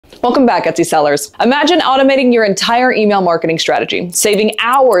Welcome back, Etsy sellers. Imagine automating your entire email marketing strategy, saving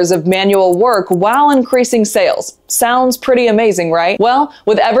hours of manual work while increasing sales. Sounds pretty amazing, right? Well,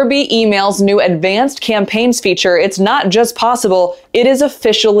 with EverBee Email's new advanced campaigns feature, it's not just possible, it is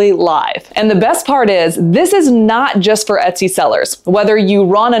officially live. And the best part is, this is not just for Etsy sellers. Whether you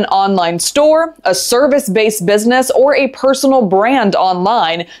run an online store, a service-based business, or a personal brand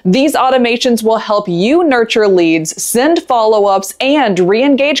online, these automations will help you nurture leads, send follow-ups, and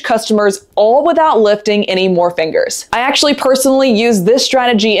re-engage customers all without lifting any more fingers. I actually personally use this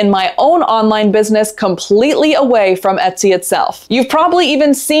strategy in my own online business completely away from Etsy itself. You've probably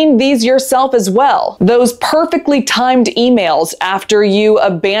even seen these yourself as well. Those perfectly timed emails after you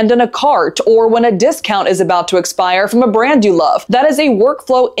abandon a cart or when a discount is about to expire from a brand you love. That is a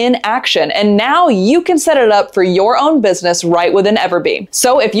workflow in action, and now you can set it up for your own business right within EverBee.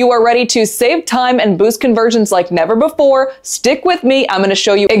 So if you are ready to save time and boost conversions like never before, stick with me. I'm going to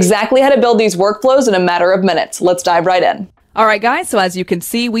show you exactly how to build these workflows in a matter of minutes. Let's dive right in. All right, guys, so as you can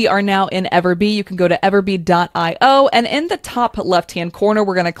see, we are now in EverBee. You can go to everbee.io, and in the top left-hand corner,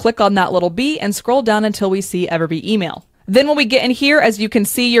 we're going to click on that little bee and scroll down until we see EverBee email. Then when we get in here, as you can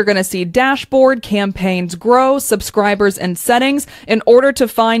see, you're going to see dashboard, campaigns, grow, subscribers, and settings. In order to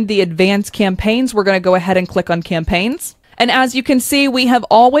find the advanced campaigns, we're going to go ahead and click on campaigns. And as you can see, we have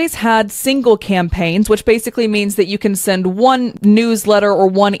always had single campaigns, which basically means that you can send one newsletter or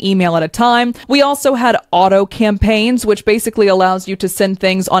one email at a time. We also had auto campaigns, which basically allows you to send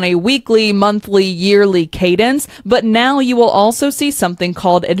things on a weekly, monthly, yearly cadence. But now you will also see something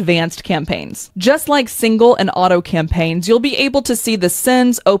called advanced campaigns. Just like single and auto campaigns, you'll be able to see the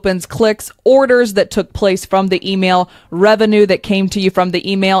sends, opens, clicks, orders that took place from the email, revenue that came to you from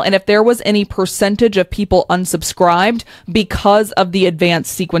the email, and if there was any percentage of people unsubscribed because of the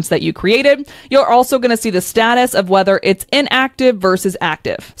advanced sequence that you created. You're also going to see the status of whether it's inactive versus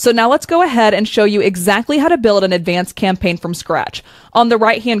active. So now let's go ahead and show you exactly how to build an advanced campaign from scratch. On the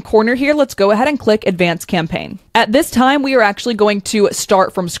right-hand corner here, let's go ahead and click Advanced Campaign. At this time, we are actually going to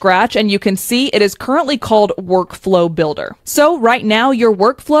start from scratch, and you can see it is currently called Workflow Builder. So right now, your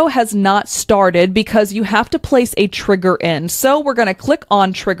workflow has not started because you have to place a trigger in. So we're going to click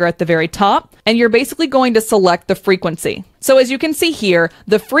on Trigger at the very top, and you're basically going to select the frequency. So as you can see here,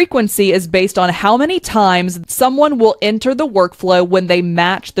 the frequency is based on how many times someone will enter the workflow when they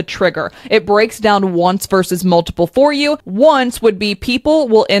match the trigger. It breaks down once versus multiple for you. Once would be people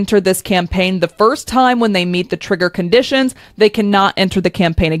will enter this campaign the first time when they meet the trigger conditions. They cannot enter the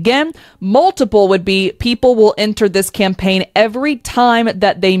campaign again. Multiple would be people will enter this campaign every time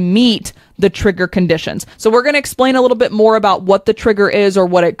that they meet the trigger conditions. So we're going to explain a little bit more about what the trigger is or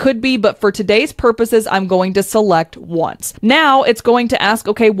what it could be, but for today's purposes, I'm going to select once. Now it's going to ask,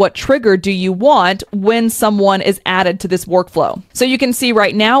 okay, what trigger do you want when someone is added to this workflow? So you can see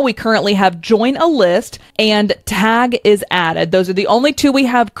right now we currently have join a list and tag is added. Those are the only two we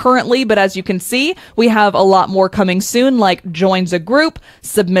have currently, but as you can see, we have a lot more coming soon, like joins a group,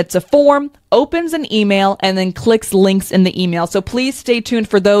 submits a form, opens an email, and then clicks links in the email. So please stay tuned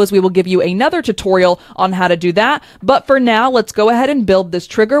for those. We will give you another tutorial on how to do that. But for now, let's go ahead and build this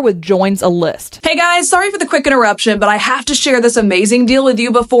trigger with joins a list. Hey guys, sorry for the quick interruption, but I have to share this amazing deal with you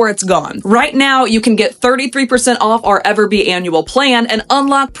before it's gone. Right now, you can get 33% off our EverBee annual plan and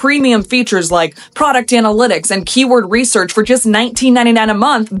unlock premium features like product analytics and keyword research for just $19.99 a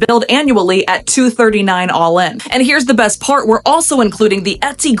month, billed annually at $239 all in. And here's the best part, we're also including the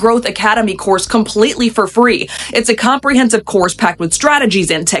Etsy Growth Academy course completely for free. It's a comprehensive course packed with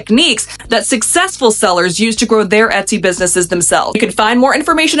strategies and techniques that successful sellers use to grow their Etsy businesses themselves. You can find more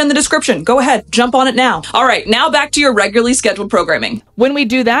information in the description. Go ahead, jump on it now. All right, now back to your regularly scheduled programming. When we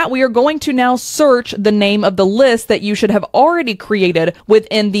do that, we are going to now search the name of the list that you should have already created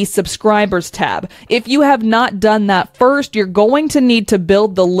within the subscribers tab. If you have not done that first, you're going to need to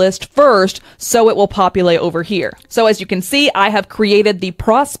build the list first so it will populate over here. So as you can see, I have created the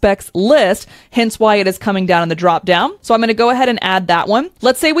prospects list, hence why it is coming down in the drop down. So I'm going to go ahead and add that one.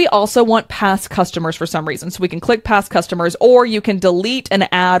 Let's say we also want past customers for some reason. So we can click past customers, or you can delete and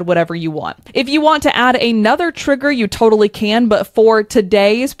add whatever you want. If you want to add another trigger, you totally can, but for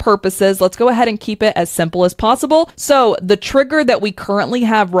today's purposes, let's go ahead and keep it as simple as possible. So the trigger that we currently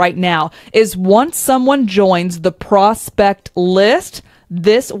have right now is once someone joins the prospect list,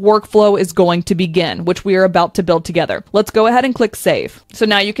 this workflow is going to begin, which we are about to build together. Let's go ahead and click save. So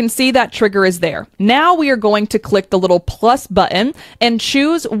now you can see that trigger is there. Now we are going to click the little plus button and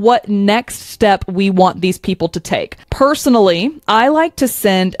choose what next step we want these people to take. Personally, I like to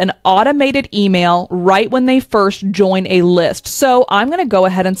send an automated email right when they first join a list. So I'm going to go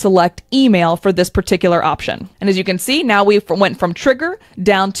ahead and select email for this particular option. And as you can see, now we went from trigger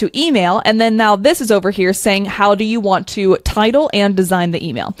down to email. And then now this is over here saying, how do you want to title and design the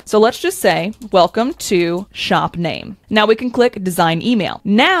email? So let's just say, welcome to shop name. Now we can click design email.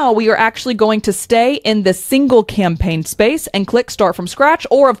 Now we are actually going to stay in the single campaign space and click start from scratch.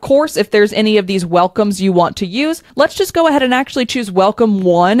 Or of course, if there's any of these welcomes you want to use, let's just go ahead and actually choose welcome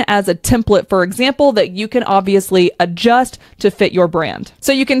one as a template, for example, that you can obviously adjust to fit your brand.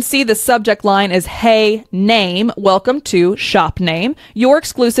 So you can see the subject line is, hey, name, welcome to shop name, your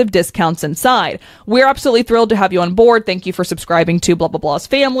exclusive discounts inside. We're absolutely thrilled to have you on board. Thank you for subscribing to blah, blah, blah's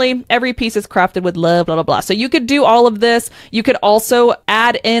family. Every piece is crafted with love, blah, blah, blah. So you could do all of this. You could also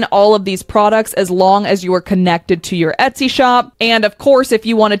add in all of these products as long as you are connected to your Etsy shop. And of course, if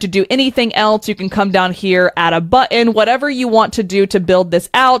you wanted to do anything else, you can come down here, add a button, whatever you want to do to build this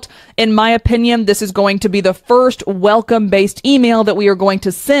out. In my opinion, this is going to be the first welcome-based email that we are going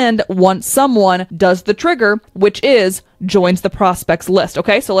to send once someone does the trigger, which is joins the prospects list.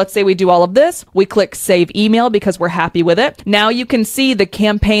 Okay, so let's say we do all of this. We click save email because we're happy with it. Now you can see the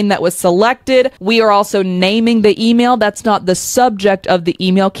campaign that was selected. We are also naming the email. That's not the subject of the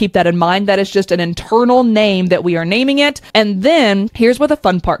email. Keep that in mind. That is just an internal name that we are naming it. And then here's where the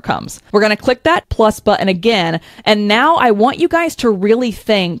fun part comes. We're going to click that plus button again. And now I want you guys to really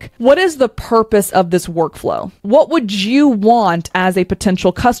think, what is the purpose of this workflow? What would you want as a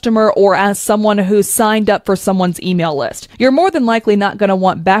potential customer or as someone who signed up for someone's email list? You're more than likely not going to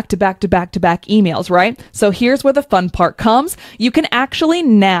want back-to-back emails, right? So here's where the fun part comes. You can actually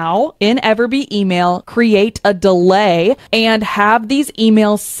now in EverBee email create a delay and have these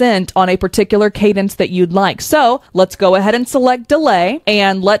emails sent on a particular cadence that you'd like. So let's go ahead and select delay.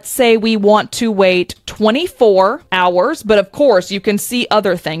 And let's say we want to wait 24 hours, but of course you can see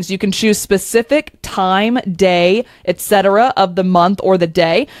other things. You can choose specific time, day, etc. of the month or the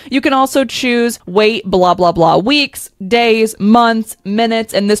day. You can also choose wait blah, blah, blah weeks, days, months,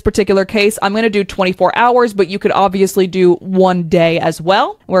 minutes. In this particular case, I'm going to do 24 hours, but you could obviously do 1 day as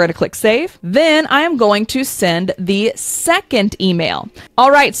well. We're going to click save. Then I am going to send the second email. All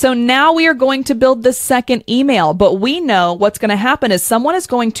right, so now we are going to build the second email, but we know what's going to happen is someone is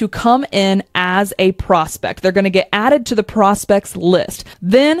going to come in as a prospect. They're going to get added to the prospects list.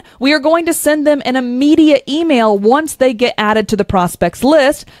 Then we are going to send them an immediate email once they get added to the prospects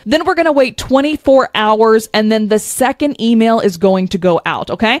list. Then we're going to wait 24 hours and then the second email is going to go out.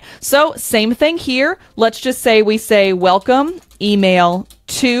 Okay, so same thing here. Let's just say we say welcome email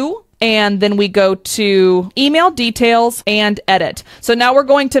to, and then we go to email details and edit. So now we're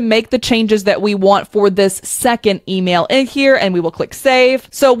going to make the changes that we want for this second email in here, and we will click save.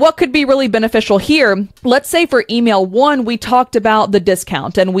 So what could be really beneficial here? Let's say for email 1, we talked about the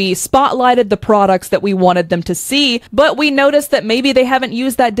discount and we spotlighted the products that we wanted them to see, but we noticed that maybe they haven't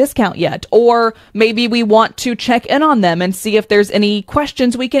used that discount yet, or maybe we want to check in on them and see if there's any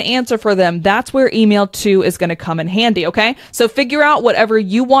questions we can answer for them. That's where email 2 is going to come in handy. Okay, so figure out whatever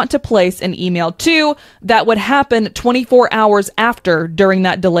you want to place in email 2 that would happen 24 hours after, during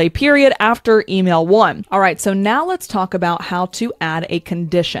that delay period after email 1. All right, so now let's talk about how to add a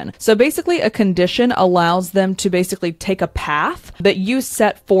condition. So basically a condition allows them to basically take a path that you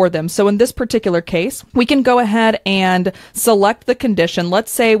set for them. So in this particular case, we can go ahead and select the condition.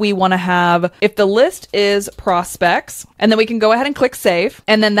 Let's say we want to have, if the list is prospects, and then we can go ahead and click save.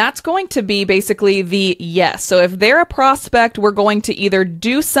 And then that's going to be basically the yes. So if they're a prospect, we're going to either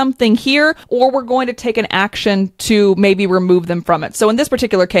do something here, or we're going to take an action to maybe remove them from it. So in this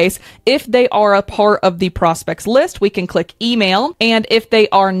particular case, if they are a part of the prospects list, we can click email. And if they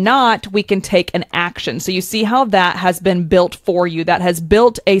are not, we can take an action. So you see how that has been built for you. That has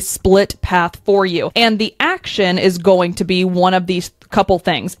built a split path for you. And the action is going to be one of these couple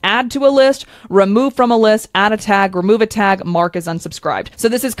things: add to a list, remove from a list, add a tag, remove a tag, mark as unsubscribed. So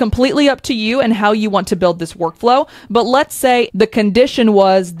this is completely up to you and how you want to build this workflow. But let's say the condition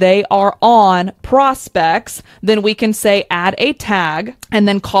was they are on prospects, then we can say add a tag and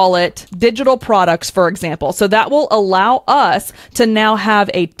then call it digital products, for example. So that will allow us to now have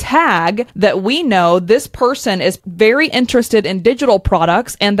a tag that we know this person is very interested in digital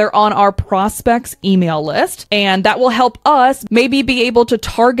products and they're on our prospects email list. And that will help us maybe be be able to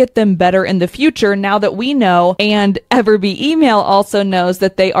target them better in the future now that we know, and EverBee email also knows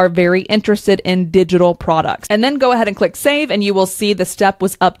that they are very interested in digital products. And then go ahead and click save, and you will see the step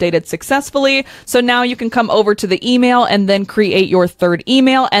was updated successfully. So now you can come over to the email and then create your third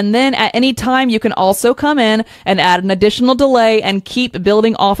email. And then at any time, you can also come in and add an additional delay and keep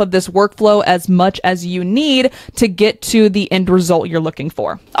building off of this workflow as much as you need to get to the end result you're looking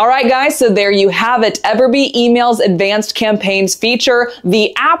for. All right, guys, so there you have it. EverBee Email's Advanced Campaigns feature,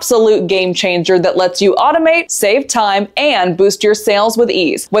 the absolute game changer that lets you automate, save time, and boost your sales with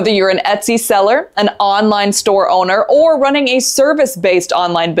ease. Whether you're an Etsy seller, an online store owner, or running a service-based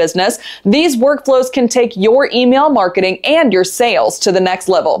online business, these workflows can take your email marketing and your sales to the next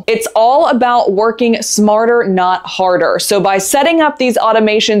level. It's all about working smarter, not harder. So by setting up these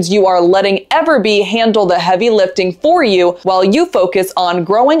automations, you are letting EverBee handle the heavy lifting for you while you focus on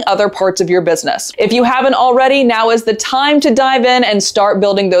growing other parts of your business. If you haven't already, now is the time to dive in and start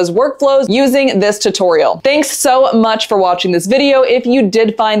building those workflows using this tutorial. Thanks so much for watching this video. If you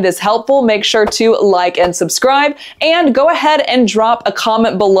did find this helpful, make sure to like and subscribe, and go ahead and drop a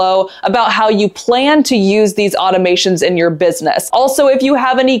comment below about how you plan to use these automations in your business. Also, if you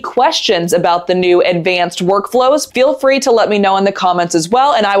have any questions about the new advanced workflows, feel free to let me know in the comments as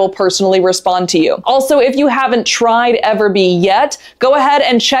well, and I will personally respond to you. Also, if you haven't tried EverBee yet, go ahead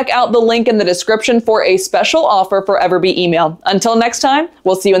and check out the link in the description for a special offer for EverBee email. Until next time,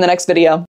 we'll see you in the next video.